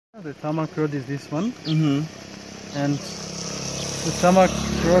The tarmac road is this one. And the tarmac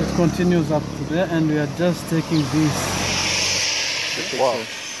road continues up to there, and we are just taking this. Wow.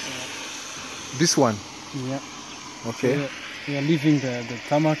 This one? Yeah. Okay. So we are leaving the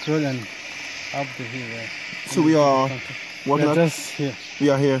tarmac road and up the hill there. So we are walking up? Just here. We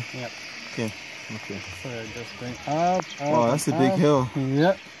are here? Yeah. Okay. Okay. So we're just going up. Wow, that's a big hill.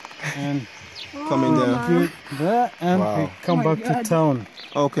 Yeah. And coming down. There, and we come back to town.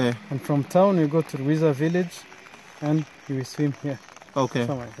 Okay. And from town we go to Ruiza village and we swim here. Okay.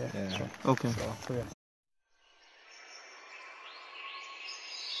 Somewhere here. Yeah. Sure. Okay. So, yeah.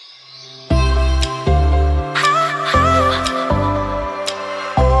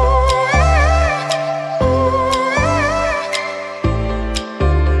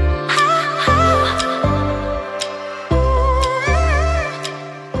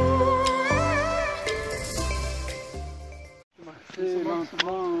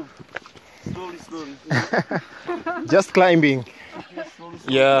 Slowly. Just climbing.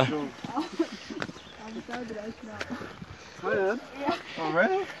 Yeah.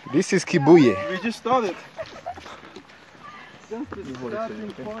 Already? This is Kibuye. We just started.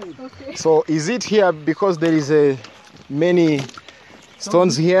 So is it here because there is many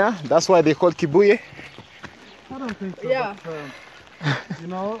stones here? That's why they call Kibuye? I don't think so. Yeah. But, you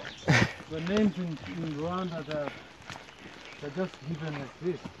know, the names in Rwanda, they're just given like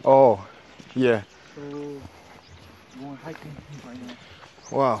this. Oh, yeah. So, we're hiking right now.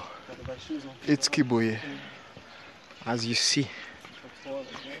 Wow. It's Kibuye, as you see.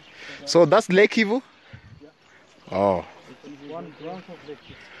 So that's Lake Kivu? Yeah. Oh. One branch of Lake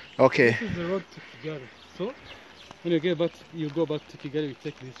Kivu. Okay. This is the road to Kigali. So, when you get back, you go back to Kigali, you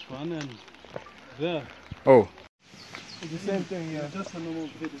take this one and there. Oh. It's the same thing, yeah. Just a normal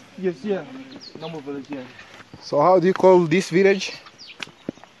village. Yes, yeah. Normal village, yeah. So how do you call this village?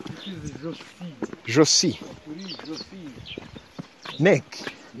 This is Jossi. Jossi. Jossi. Neck.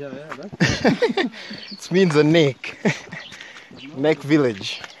 Yeah, right? It means a neck. Neck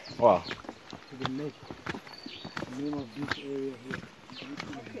village. Wow. The neck. The name of this area here.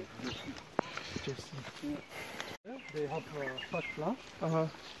 They have fat plant.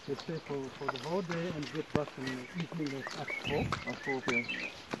 They stay for the whole day and get back in the evening at 4. At 4,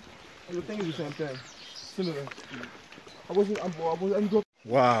 okay. Everything is the same thing. Similar.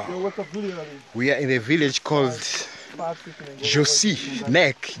 Wow. We are in a village called Jossi,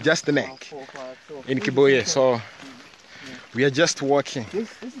 neck, just the neck, in Kibuye. So we are just walking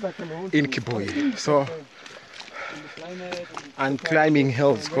in Kibuye. So and climbing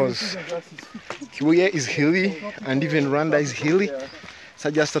hills because Kibuye is hilly and even Rwanda is hilly. It's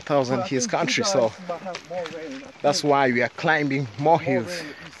just 1,000 hills country, so that's why we are climbing more hills.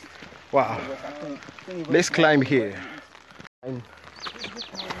 Wow. Let's climb here.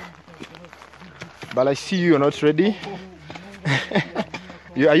 But I see you're not ready.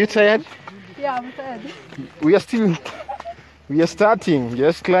 Are you tired? Yeah, I'm tired. We are starting,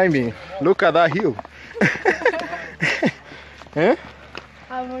 just climbing. Look at that hill. Eh?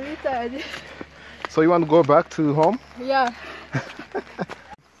 I'm really tired. So you want to go back to home? Yeah.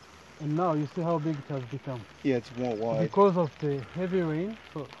 And now you see how big it has become. Yeah, it's more wide. Because of the heavy rain,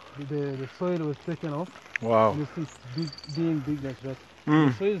 so the soil was taken off. Wow. And you see it's being big like that. Mm.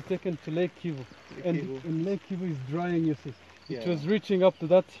 The soil is taken to Lake Kivu. And Lake Kivu is drying, you see. It Yeah. was reaching up to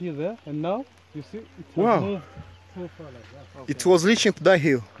that hill there, and now, you see, it has Wow. moved so far like that. Okay. It was reaching to that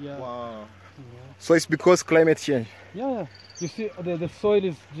hill. Yeah. Wow. So it's because climate change. Yeah. You see, the soil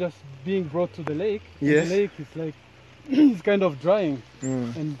is just being brought to the lake. Yes. And the lake is like, it's kind of drying.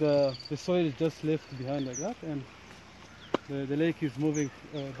 Mm. And the soil is just left behind like that, and the lake is moving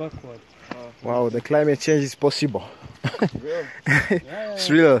backward. Wow, the climate change is possible. Yeah. It's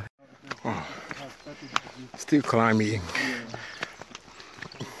real. Oh. Still climbing.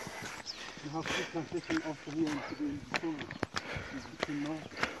 You have to transition off here into the corner. Between now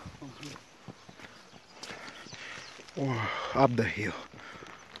and here. Wow, up the hill.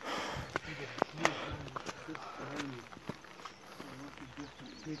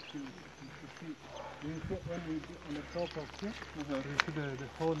 When we get on the top of here, you see the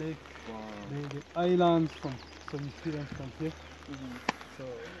whole lake, the islands so you see them from here.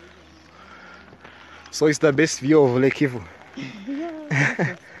 So it's the best view of Lake Kivu.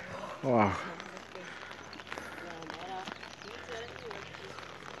 Wow.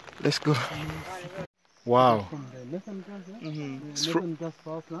 Let's go. Wow. From the methane gas, It's methane gas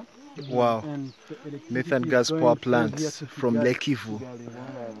power plant. Wow. And the electricity Methane is gas going power from plants here to from Kigali. Lake Kivu. Wow.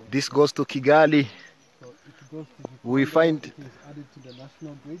 This goes to Kigali. So it goes to We Gikondo, find- it is added to the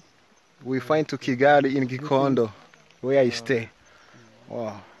national grid. We find to Kigali in Gikondo, where I stay.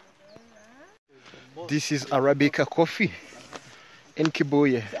 Wow. This is Arabica coffee in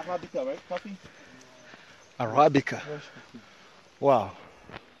Kibuye. It's Arabica, right? Coffee? Arabica. Wow.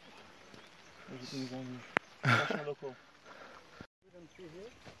 Everything is only fresh and local.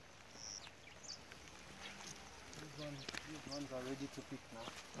 These ones are ready to pick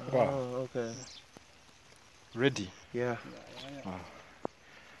now. Wow. Oh, okay. Ready. Yeah. Wow.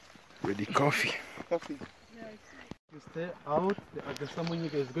 Ready coffee. Coffee. You stay out, the someone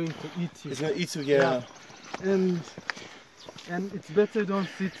is going to eat you. It's gonna eat you, yeah. And it's better don't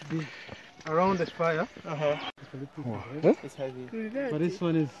sit around the fire. Uh-huh. Wow. It's heavy. But this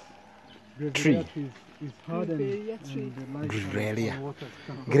one is Tree. is hard and Grevillea tree. the light Grevillea. and water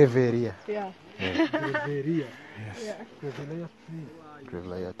come. Grevillea. Yeah. Grevillea. Yes. Yeah. Grevillea tree.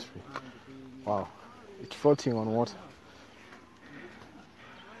 Grevillea tree. Wow. It's floating on water.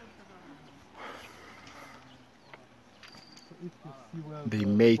 So if you see where They the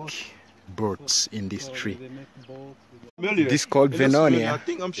make boats- boats in this so tree. They make boats with Familiar. This called It looks familiar. I Venonia.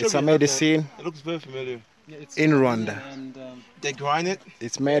 think I'm sure It's we a have that. medicine It looks very familiar. it's in Rwanda. and They grind it?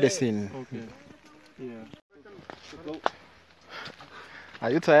 It's medicine. Okay. Yeah.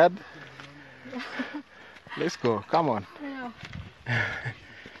 Are you tired? Let's go. Come on. Yeah.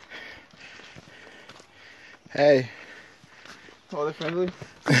 Hey. Oh, they're friendly?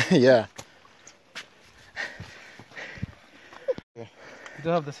 Yeah. do you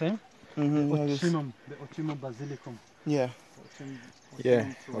have the same? Mm-hmm. The Ochimum basilicum. Yeah.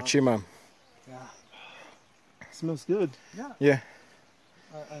 Yeah. Ochimum Ochimam. Yeah. Smells good. Yeah.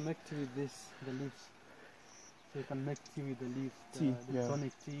 I make tea with this, the leaves. So you can make tea with the leaves. Tea, The yeah.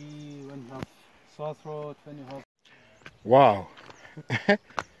 tonic tea when you have sore throat, when you have. Wow.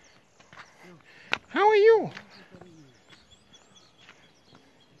 How are you?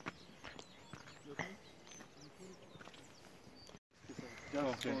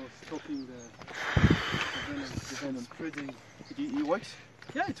 Just for stopping the venom spreading. It works?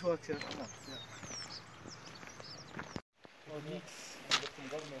 Yeah, it works. Yeah.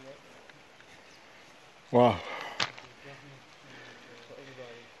 Wow.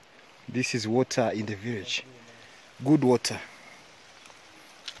 This is water in the village. Good water.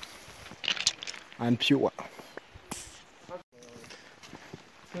 And pure.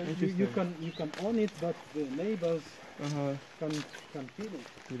 So you can own it, but the neighbors Uh-huh. can feel it.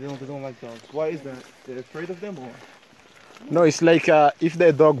 They don't like dogs. Why is that? They're afraid of them or? No, it's like if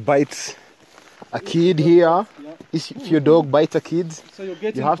the dog bites a kid here, if your dog bites a kid, So you're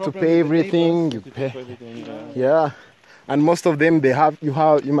getting you have to problems pay with the everything. neighbors. You pay. Everything, yeah. Yeah. And most of them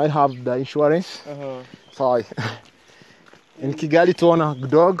you might have the insurance. Uh-huh. So in Kigali to own a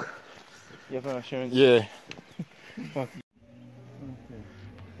dog. You have insurance? Yeah.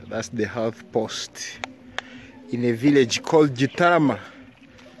 That's the health post in a village called Gitarama.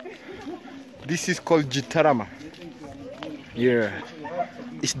 This is called Gitarama. Yeah.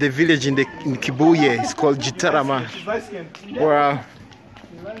 It's the village in Kibuye. It's called Gitarama. Where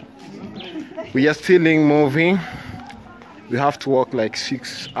we are still moving. We have to walk like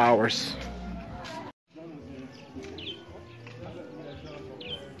 6 hours.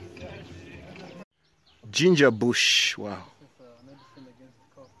 Ginger bush. Wow. It's a medicine against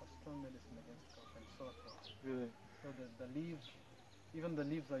cough, a strong medicine against cough and sore throat. Really? So the leaves, even the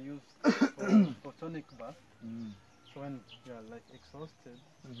leaves are used for tonic bath. So when you are like exhausted,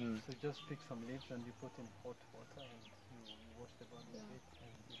 Mm-hmm. so just pick some leaves and you put in hot water and you wash the body with it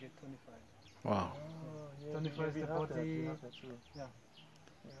and you get tonified. Wow. Tonifies the body.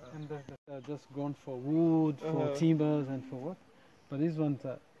 Yeah. And they're just gone for wood, for timbers and for what? But these ones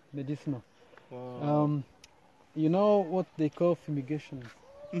are medicinal. Wow. You know what they call fumigation?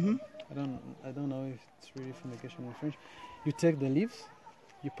 Mm-hmm. I don't know if it's really fumigation in French. You take the leaves,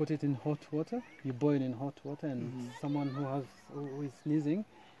 you put it in hot water, you boil in hot water, and someone who is sneezing,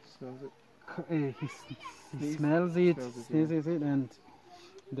 Smells it. he smells it, Smells it, sneezes it, and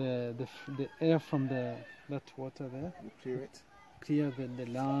the air from that water there You clear it. clear the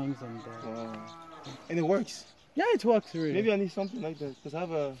lungs and the, Wow. And it works. yeah, it works really. Maybe I need something like that because I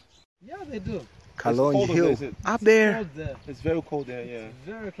have a. Yeah, they do. Kalonji cold over Hill. there, is it? Up there. Close there. It's very cold there. Yeah. It's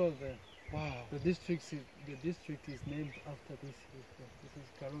very close there. Wow. The district is named after this. This is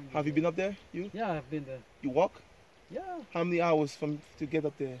Karungi. Have you been up there? You? Yeah, I've been there. You walk? Yeah, How many hours to get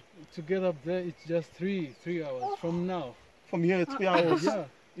up there? to get up there, it's just three hours from now. From here, 3 hours. Yeah,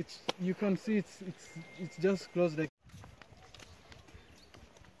 you can see it's just close like.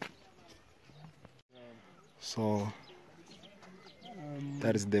 So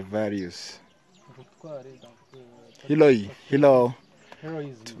that is the values. Hiloi,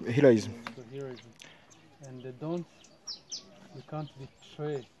 Heroism. heroism. The heroism. And you can't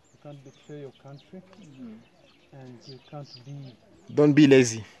betray can't betray your country, and you can't be Don't be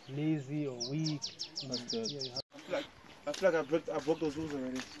lazy. lazy or weak. That's good. Yeah, you have I feel like I broke those rules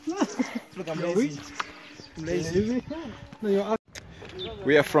already. I feel like I'm lazy. I'm lazy. no, you're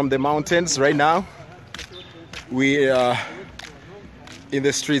We are from the mountains right now. We are in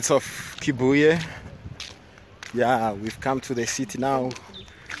the streets of Kibuye. Yeah, we've come to the city now.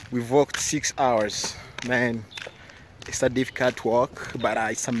 We've walked 6 hours. Man, it's a difficult walk, but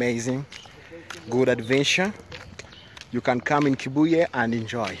it's amazing. Good adventure. You can come in Kibuye and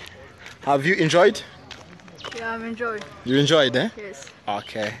enjoy. Have you enjoyed? Yeah, I'm enjoying. You enjoyed, eh? Yes.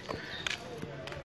 Okay.